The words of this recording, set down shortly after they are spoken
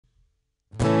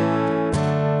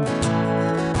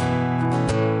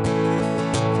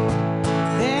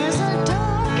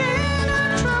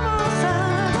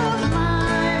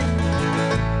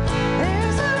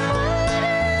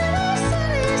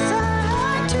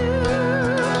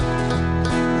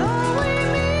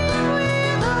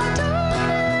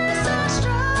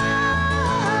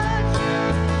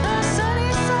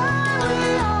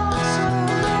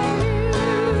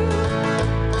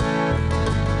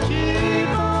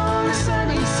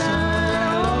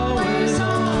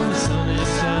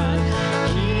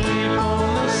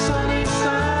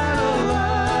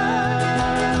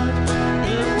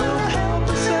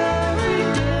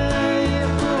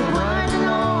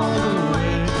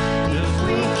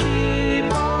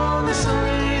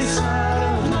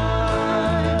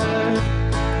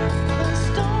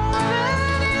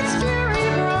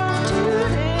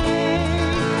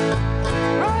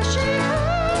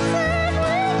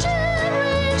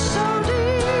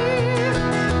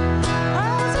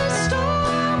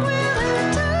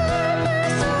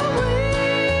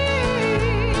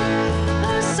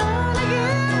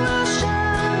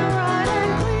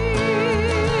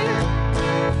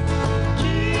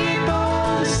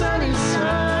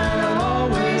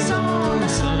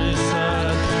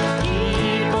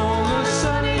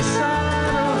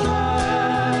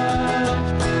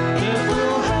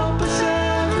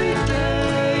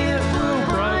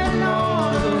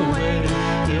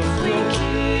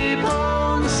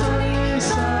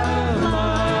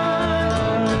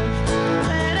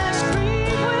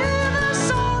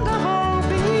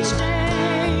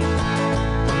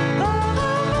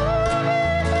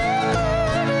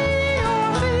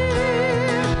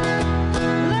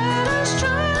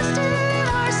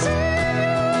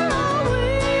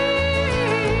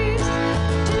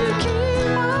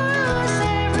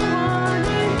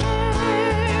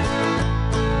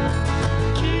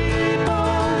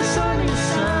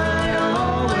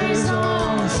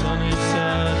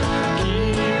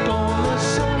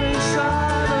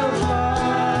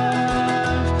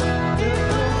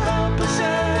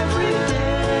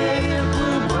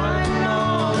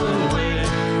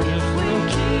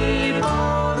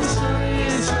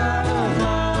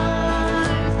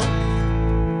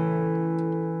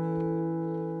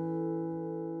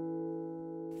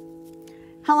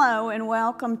and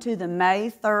welcome to the May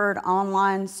 3rd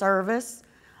online service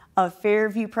of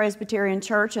Fairview Presbyterian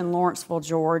Church in Lawrenceville,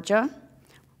 Georgia.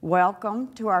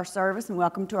 Welcome to our service and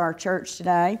welcome to our church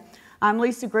today. I'm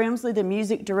Lisa Grimsley, the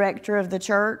music director of the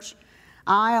church.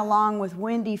 I, along with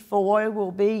Wendy Foy,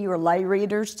 will be your lay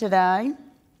readers today.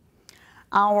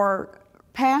 Our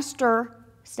pastor,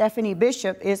 Stephanie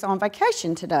Bishop, is on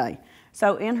vacation today.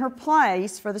 So in her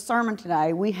place for the sermon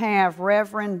today, we have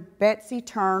Reverend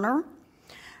BetsyTurner.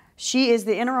 She is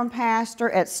the interim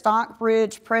pastor at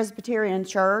Stockbridge Presbyterian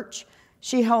Church.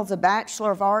 She holds a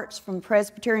Bachelor of Arts from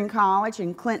Presbyterian College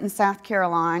in Clinton, South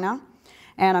Carolina,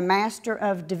 and a Master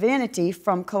of Divinity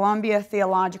from Columbia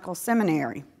Theological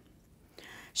Seminary.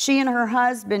 She and her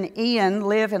husband, Ian,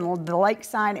 live in the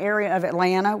lakeside area of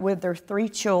Atlanta with their 3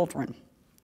 children.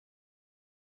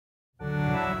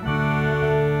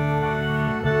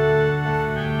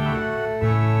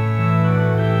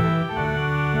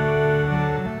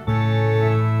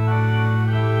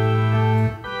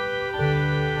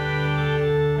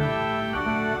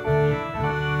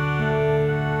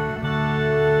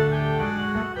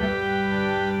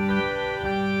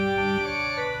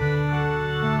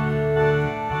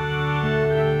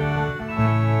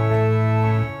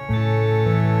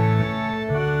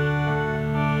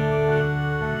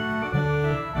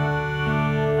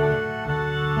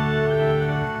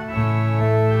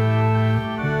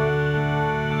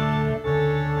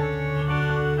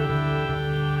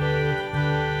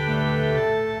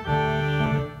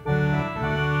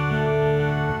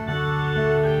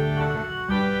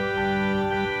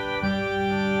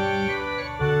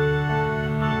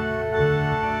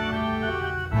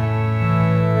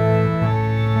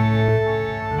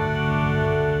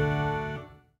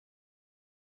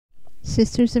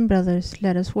 Sisters and brothers,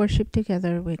 let us worship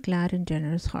together with glad and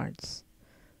generous hearts.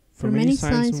 For many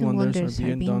signs and wonders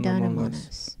have been done among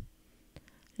us.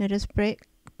 Let us break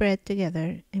bread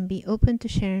together and be open to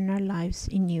sharing our lives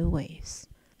in new ways.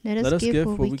 Let us give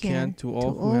what we can to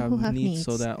all who have needs,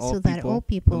 so that all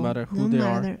people, no matter who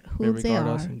they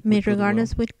are, may regard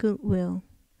us with goodwill.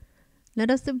 Let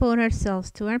us devote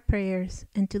ourselves to our prayers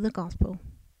and to the gospel.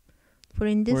 For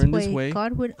in this way,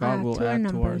 God will add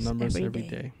to our numbers every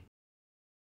day.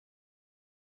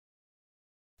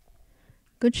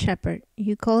 Good Shepherd,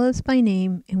 you call us by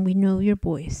name, and we know your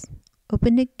voice.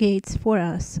 Open the gates for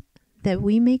us, that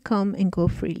we may come and go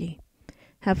freely,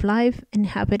 have life and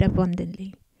have it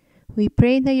abundantly. We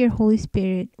pray that your Holy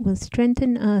Spirit will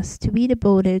strengthen us to be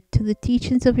devoted to the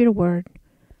teachings of your word,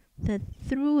 that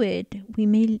through it we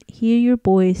may hear your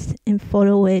voice and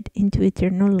follow it into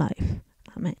eternal life.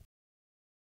 Amen.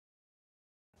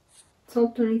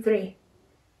 Psalm 23.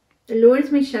 The Lord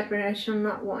is my shepherd, I shall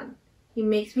not want. He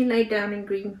makes me lie down in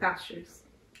green pastures.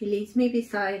 He leads me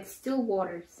beside still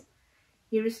waters.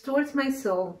 He restores my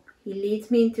soul. He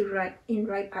leads me in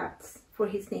right paths for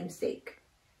his name's sake.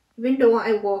 Even though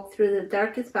I walk through the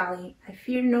darkest valley, I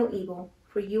fear no evil,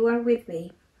 for you are with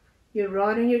me. Your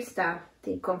rod and your staff,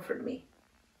 they comfort me.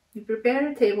 You prepare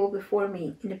a table before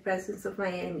me in the presence of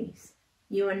my enemies.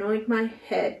 You anoint my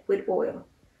head with oil.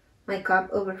 My cup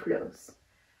overflows.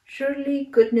 Surely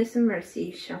goodness and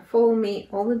mercy shall follow me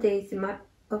all the days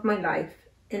of my life,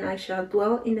 and I shall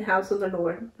dwell in the house of the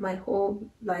Lord my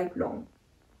whole life long.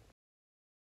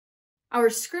 Our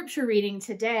scripture reading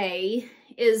today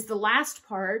is the last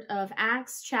part of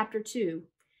Acts chapter 2.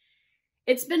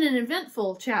 It's been an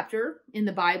eventful chapter in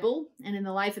the Bible and in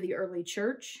the life of the early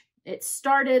church. It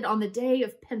started on the day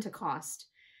of Pentecost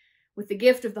with the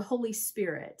gift of the Holy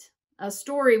Spirit, a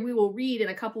story we will read in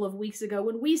a couple of weeks ago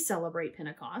when we celebrate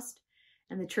Pentecost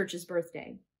and the church's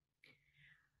birthday.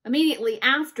 Immediately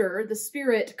after the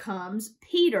Spirit comes,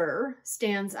 Peter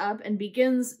stands up and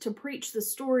begins to preach the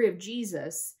story of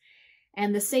Jesus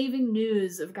and the saving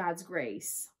news of God's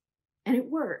grace. And it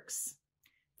works.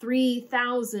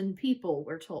 3,000 people,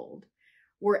 we're told,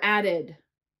 were added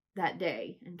that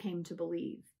day and came to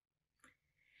believe.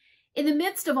 In the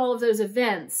midst of all of those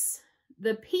events,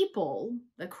 the people,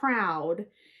 the crowd,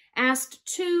 asked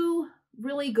 2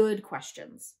 really good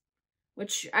questions,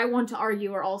 which I want to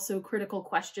argue are also critical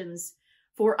questions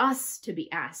for us to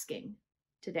be asking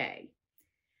today.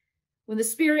 When the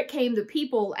Spirit came, the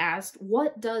people asked,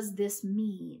 "What does this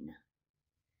mean?"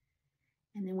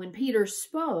 And then when Peter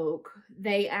spoke,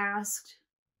 they asked,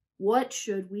 "What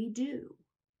should we do?"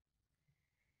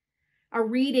 Our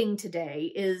reading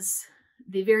today is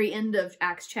the very end of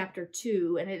Acts chapter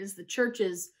 2, and it is the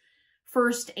church's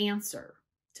first answer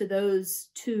to those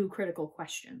 2 critical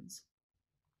questions.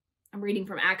 I'm reading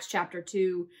from Acts chapter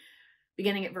 2,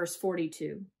 beginning at verse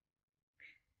 42.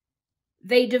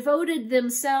 They devoted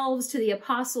themselves to the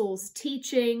apostles'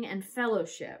 teaching and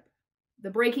fellowship, the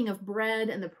breaking of bread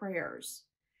and the prayers.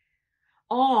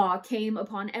 Awe came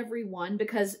upon everyone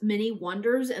because many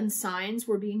wonders and signs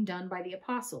were being done by the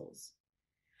apostles.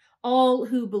 All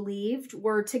who believed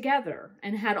were together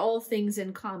and had all things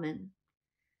in common.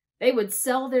 They would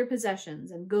sell their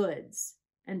possessions and goods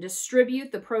and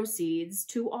distribute the proceeds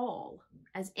to all,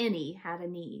 as any had a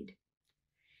need.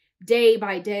 Day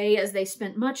by day, as they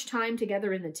spent much time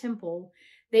together in the temple,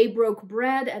 they broke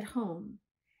bread at home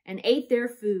and ate their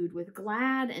food with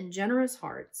glad and generous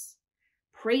hearts,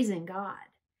 praising God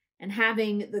and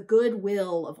having the good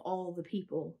will of all the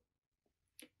people.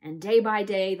 And day by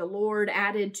day, the Lord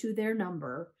added to their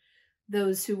number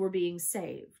those who were being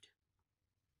saved.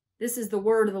 This is the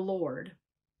word of the Lord.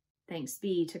 Thanks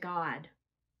be to God.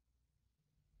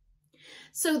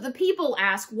 So the people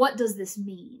ask, what does this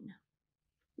mean?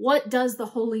 What does the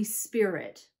Holy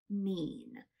Spirit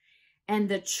mean? And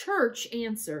the church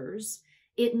answers,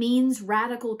 it means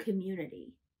radical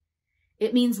community.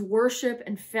 It means worship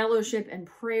and fellowship and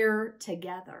prayer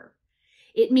together.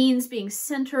 It means being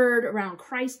centered around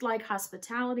Christ-like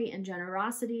hospitality and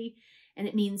generosity, and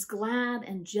it means glad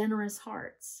and generous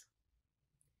hearts.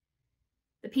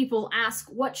 The people ask,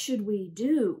 what should we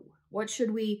do? What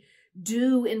should we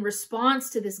do in response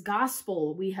to this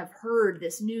gospel we have heard,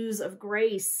 this news of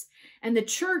grace? And the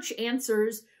church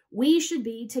answers, we should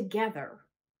be together,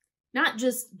 not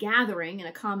just gathering in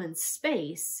a common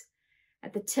space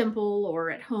at the temple or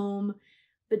at home,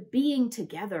 but being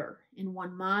together in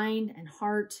one mind and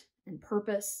heart and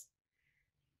purpose.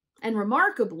 And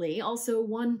remarkably, also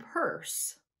one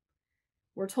purse.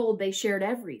 We're told they shared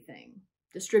everything,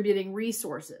 distributing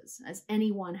resources as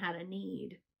anyone had a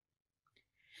need.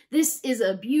 This is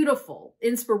a beautiful,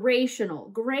 inspirational,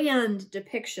 grand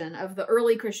depiction of the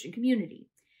early Christian community,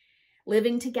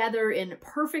 living together in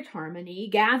perfect harmony,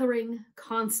 gathering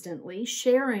constantly,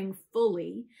 sharing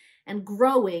fully, and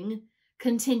growing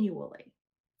continually.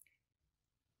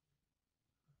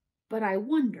 But I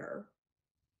wonder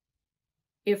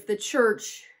if the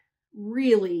church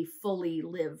really fully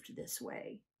lived this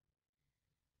way.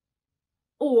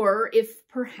 Or if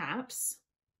perhaps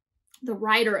the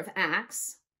writer of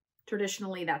Acts,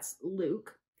 traditionally that's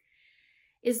Luke,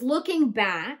 is looking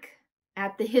back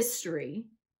at the history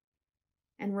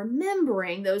and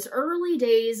remembering those early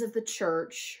days of the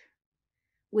church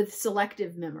with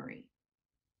selective memory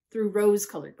through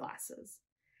rose-colored glasses.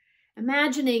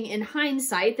 Imagining in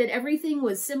hindsight that everything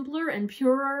was simpler and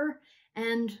purer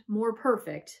and more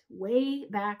perfect way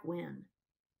back when.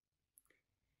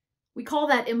 We call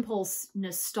that impulse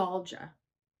nostalgia.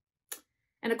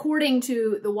 And according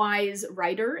to the wise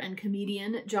writer and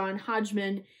comedian John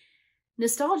Hodgman,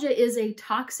 nostalgia is a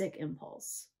toxic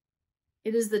impulse.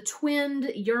 It is the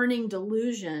twinned, yearning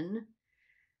delusion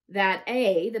that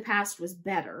A, the past was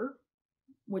better,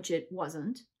 which it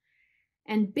wasn't,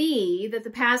 and B, that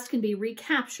the past can be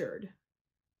recaptured,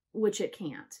 which it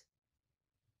can't.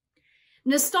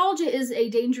 Nostalgia is a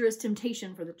dangerous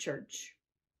temptation for the church.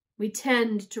 We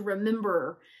tend to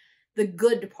remember the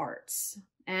good parts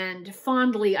and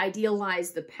fondly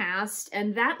idealize the past,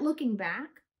 and that looking back,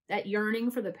 that yearning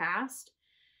for the past,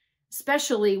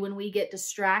 especially when we get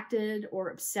distracted or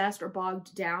obsessed or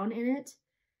bogged down in it,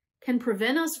 can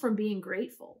prevent us from being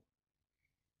grateful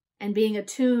and being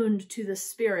attuned to the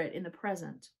Spirit in the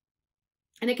present.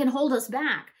 And it can hold us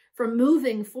back from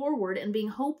moving forward and being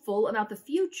hopeful about the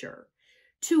future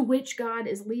to which God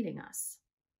is leading us.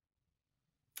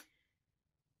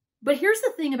 But here's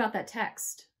the thing about that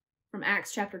text from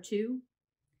Acts chapter 2.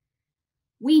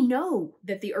 We know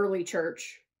that the early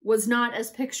church was not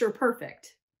as picture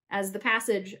perfect as the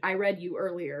passage I read you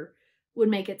earlier would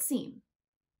make it seem.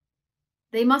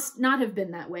 They must not have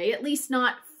been that way, at least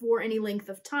not for any length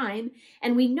of time,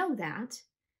 and we know that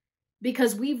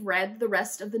because we've read the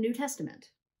rest of the New Testament,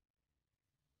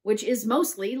 which is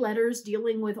mostly letters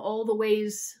dealing with all the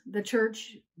ways the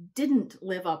church didn't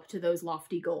live up to those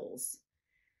lofty goals,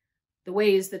 the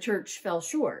ways the church fell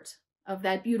short of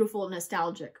that beautiful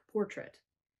nostalgic portrait.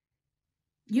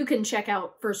 You can check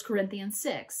out 1 Corinthians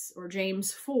 6 or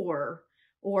James 4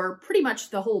 or pretty much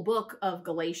the whole book of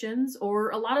Galatians or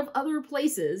a lot of other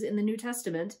places in the New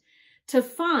Testament to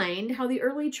find how the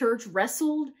early church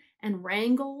wrestled and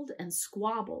wrangled and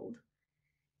squabbled,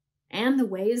 and the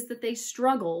ways that they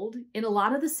struggled in a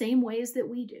lot of the same ways that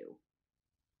we do.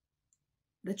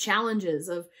 The challenges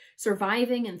of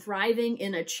surviving and thriving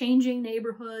in a changing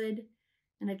neighborhood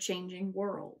and a changing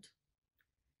world.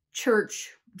 Church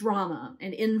drama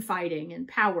and infighting and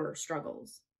power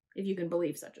struggles, if you can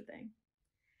believe such a thing.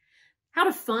 How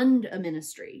to fund a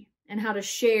ministry and how to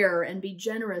share and be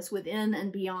generous within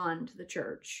and beyond the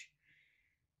church.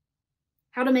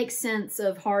 how to make sense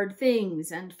of hard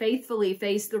things and faithfully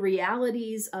face the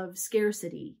realities of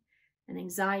scarcity and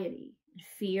anxiety and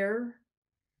fear,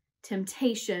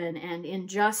 temptation and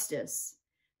injustice,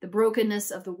 the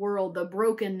brokenness of the world, the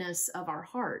brokenness of our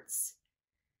hearts,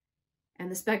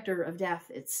 and the specter of death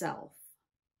itself.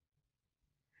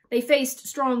 They faced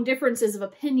strong differences of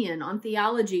opinion on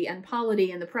theology and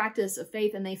polity and the practice of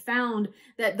faith, and they found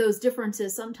that those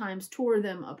differences sometimes tore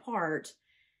them apart.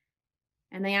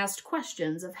 And they asked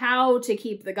questions of how to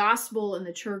keep the gospel and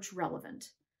the church relevant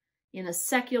in a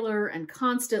secular and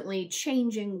constantly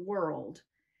changing world,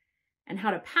 and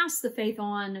how to pass the faith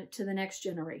on to the next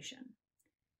generation.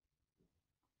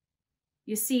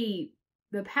 You see,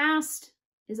 the past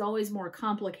is always more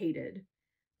complicated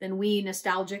than we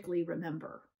nostalgically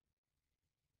remember.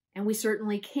 And we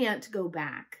certainly can't go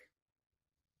back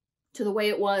to the way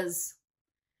it was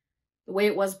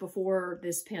before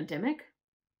this pandemic,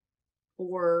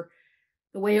 or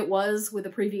the way it was with the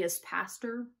previous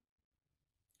pastor,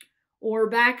 or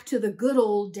back to the good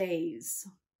old days,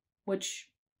 which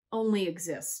only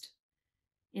exist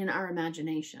in our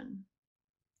imagination.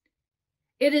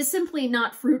 It is simply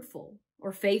not fruitful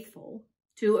or faithful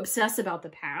to obsess about the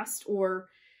past or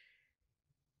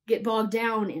get bogged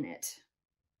down in it.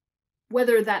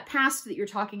 Whether that past that you're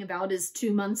talking about is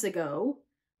 2 months ago,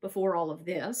 before all of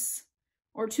this,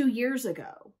 or 2 years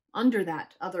ago, under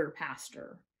that other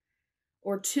pastor,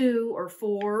 or 2 or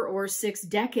 4 or 6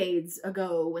 decades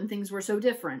ago when things were so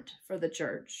different for the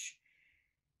church,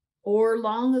 or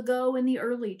long ago in the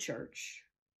early church,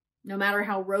 no matter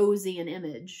how rosy an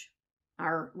image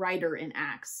our writer in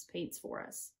Acts paints for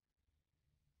us.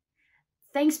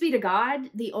 Thanks be to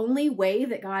God, the only way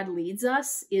that God leads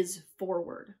us is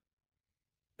forward,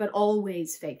 but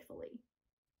always faithfully.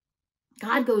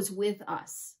 God goes with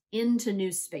us into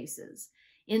new spaces,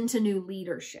 into new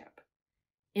leadership,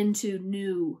 into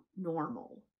new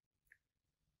normal.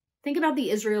 Think about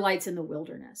the Israelites in the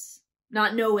wilderness,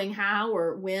 not knowing how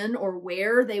or when or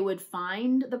where they would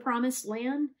find the promised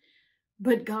land,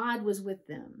 but God was with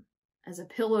them as a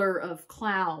pillar of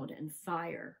cloud and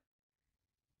fire.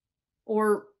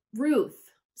 Or Ruth,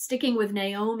 sticking with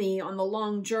Naomi on the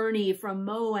long journey from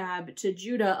Moab to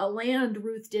Judah, a land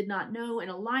Ruth did not know, and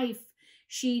a life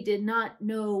she did not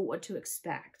know what to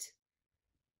expect.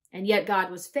 And yet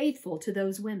God was faithful to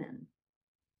those women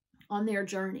on their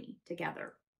journey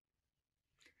together.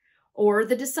 Or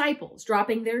the disciples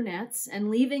dropping their nets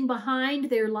and leaving behind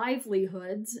their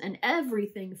livelihoods and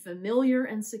everything familiar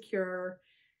and secure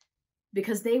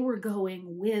because they were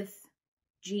going with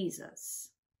Jesus.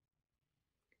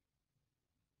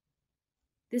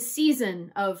 This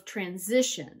season of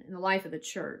transition in the life of the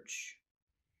church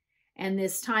and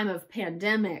this time of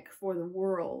pandemic for the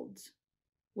world,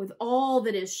 with all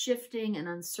that is shifting and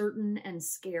uncertain and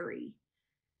scary,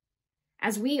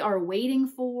 as we are waiting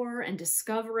for and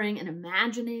discovering and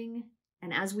imagining,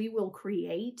 and as we will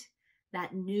create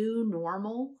that new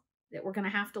normal that we're going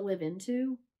to have to live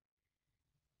into,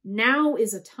 now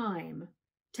is a time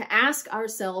to ask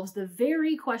ourselves the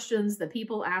very questions that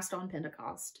people asked on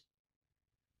Pentecost.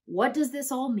 What does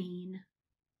this all mean?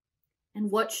 And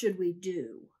what should we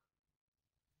do?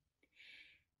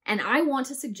 And I want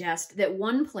to suggest that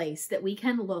one place that we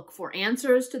can look for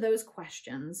answers to those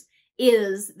questions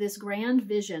is this grand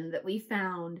vision that we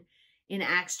found in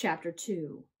Acts chapter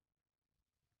 2.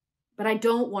 But I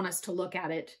don't want us to look at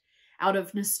it out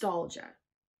of nostalgia,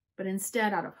 but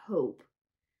instead out of hope.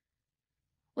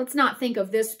 Let's not think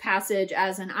of this passage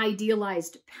as an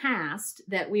idealized past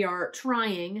that we are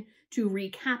trying to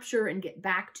recapture and get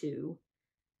back to,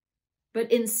 but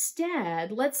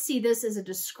instead, let's see this as a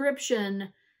description,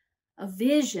 a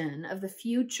vision of the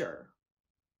future,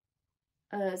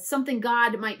 something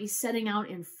God might be setting out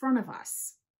in front of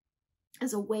us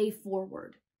as a way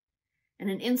forward and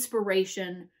an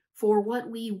inspiration for what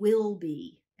we will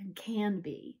be and can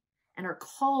be and are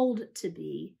called to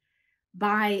be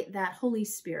by that Holy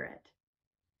Spirit.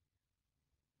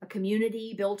 A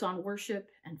community built on worship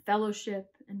and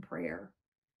fellowship and prayer.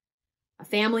 A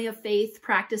family of faith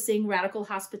practicing radical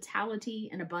hospitality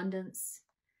and abundance,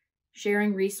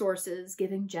 sharing resources,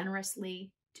 giving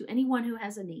generously to anyone who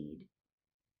has a need.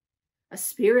 A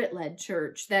spirit-led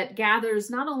church that gathers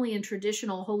not only in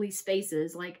traditional holy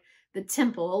spaces like the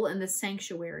temple and the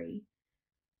sanctuary,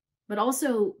 but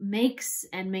also makes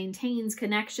and maintains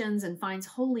connections and finds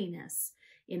holiness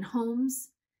in homes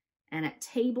and at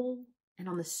table and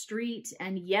on the street,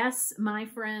 and yes, my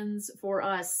friends, for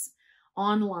us,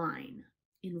 online,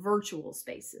 in virtual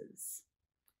spaces.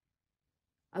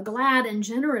 A glad and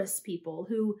generous people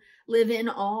who live in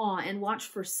awe and watch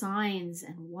for signs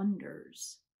and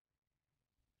wonders.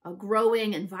 a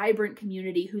growing and vibrant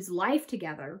community whose life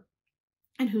together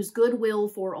and whose goodwill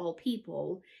for all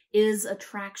people is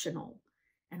attractional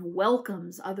and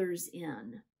welcomes others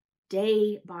in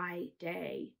day by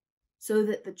day, so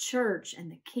that the church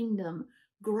and the kingdom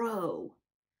grow,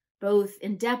 both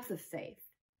in depth of faith,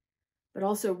 but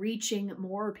also reaching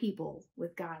more people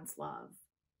with God's love.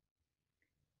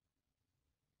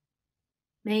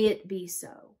 May it be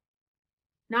so,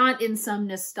 not in some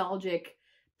nostalgic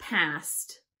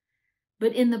past,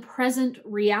 but in the present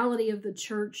reality of the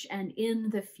church and in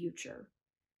the future,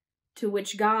 to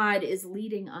which God is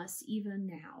leading us even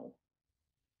now.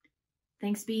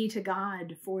 Thanks be to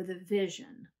God for the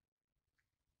vision.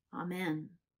 Amen.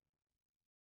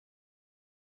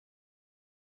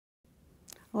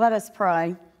 Let us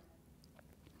pray.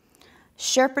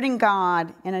 Shepherding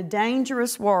God in a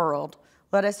dangerous world,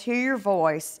 let us hear your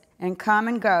voice and come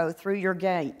and go through your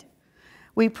gate.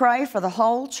 We pray for the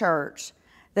whole church,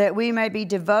 that we may be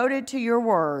devoted to your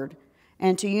word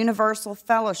and to universal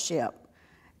fellowship,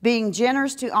 being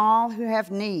generous to all who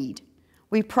have need.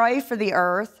 We pray for the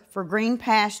earth, for green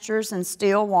pastures and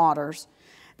still waters,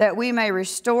 that we may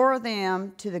restore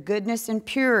them to the goodness and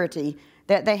purity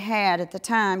that they had at the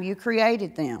time you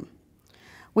created them.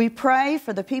 We pray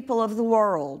for the people of the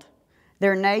world,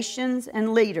 their nations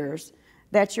and leaders,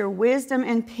 that your wisdom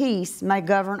and peace may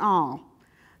govern all,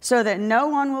 so that no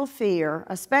one will fear,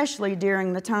 especially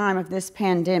during the time of this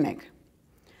pandemic.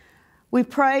 We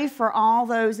pray for all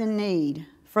those in need,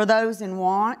 for those in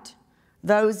want,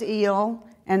 those ill,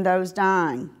 and those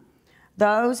dying,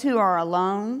 those who are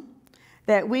alone,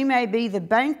 that we may be the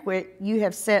banquet you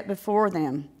have set before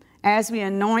them, as we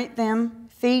anoint them,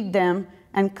 feed them,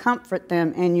 and comfort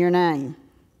them in your name.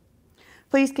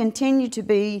 Please continue to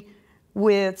be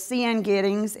with C.N.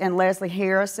 Giddings and Leslie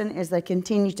Harrison as they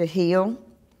continue to heal.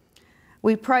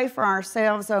 We pray for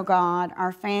ourselves, O God,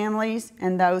 our families,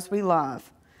 and those we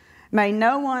love. May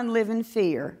no one live in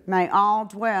fear. May all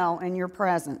dwell in your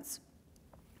presence.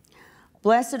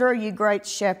 Blessed are you, great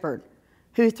shepherd,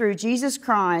 who through Jesus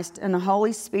Christ and the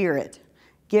Holy Spirit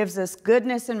gives us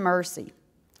goodness and mercy,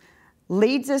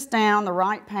 leads us down the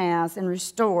right paths, and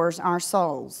restores our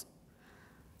souls.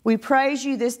 We praise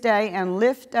you this day and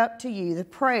lift up to you the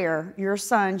prayer your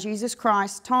Son, Jesus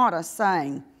Christ, taught us,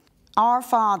 saying, Our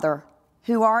Father,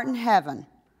 who art in heaven,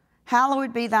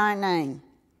 hallowed be thy name.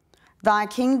 Thy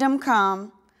kingdom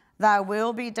come, thy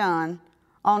will be done,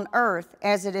 on earth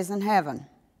as it is in heaven.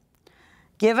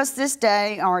 Give us this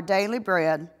day our daily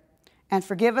bread, and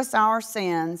forgive us our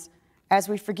sins as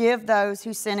we forgive those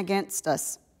who sin against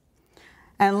us.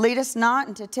 And lead us not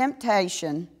into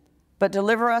temptation, but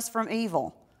deliver us from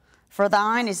evil. For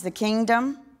thine is the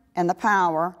kingdom, and the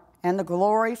power, and the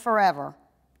glory forever.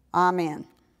 Amen.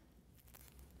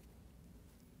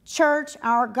 Church,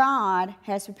 our God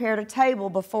has prepared a table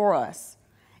before us.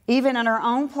 Even in our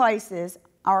own places,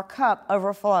 our cup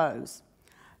overflows.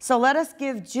 So let us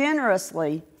give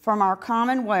generously from our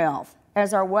common wealth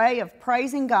as our way of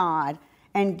praising God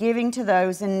and giving to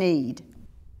those in need.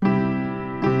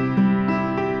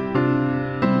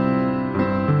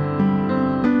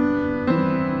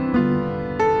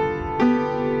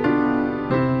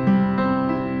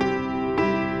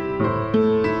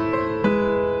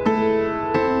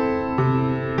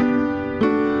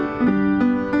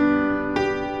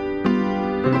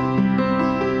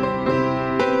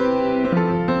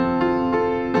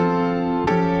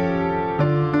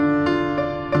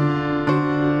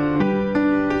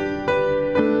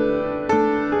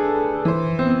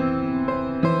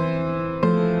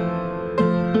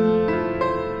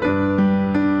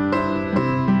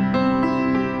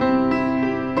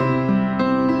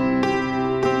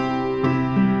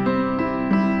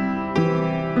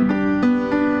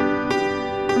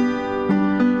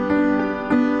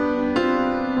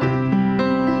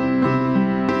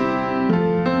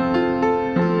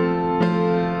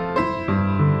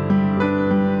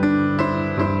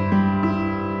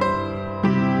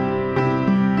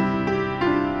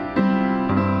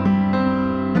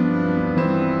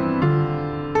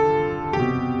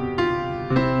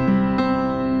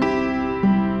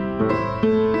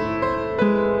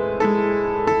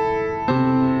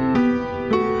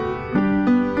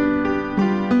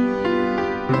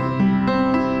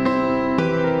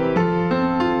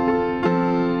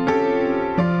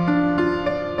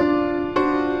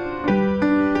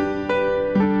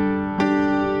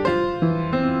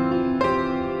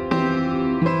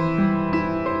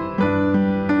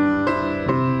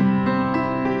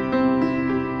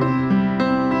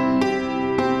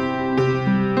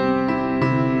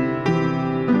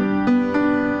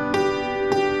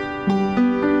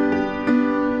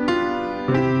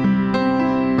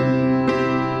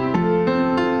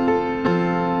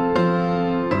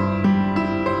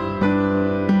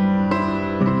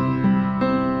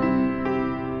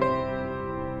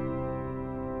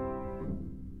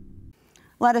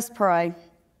 Let us pray.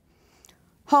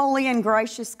 Holy and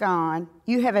gracious God,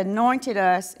 you have anointed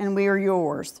us and we are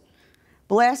yours.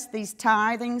 Bless these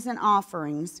tithings and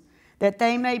offerings, that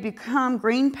they may become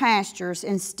green pastures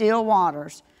and still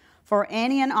waters for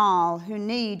any and all who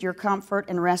need your comfort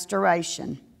and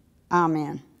restoration.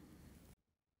 Amen.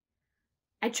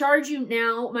 I charge you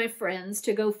now, my friends,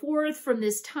 to go forth from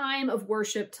this time of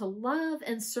worship to love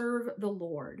and serve the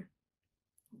Lord.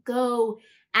 Go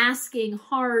asking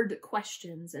hard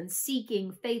questions and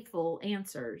seeking faithful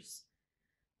answers.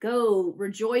 Go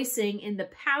rejoicing in the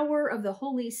power of the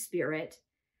Holy Spirit,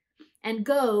 and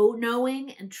go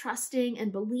knowing and trusting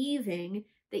and believing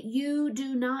that you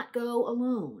do not go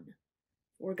alone.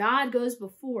 For God goes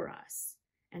before us,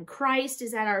 and Christ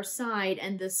is at our side,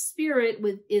 and the Spirit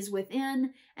is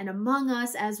within and among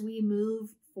us as we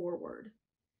move forward.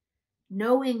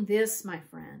 Knowing this, my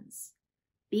friends,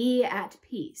 be at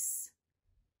peace.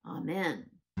 Amen.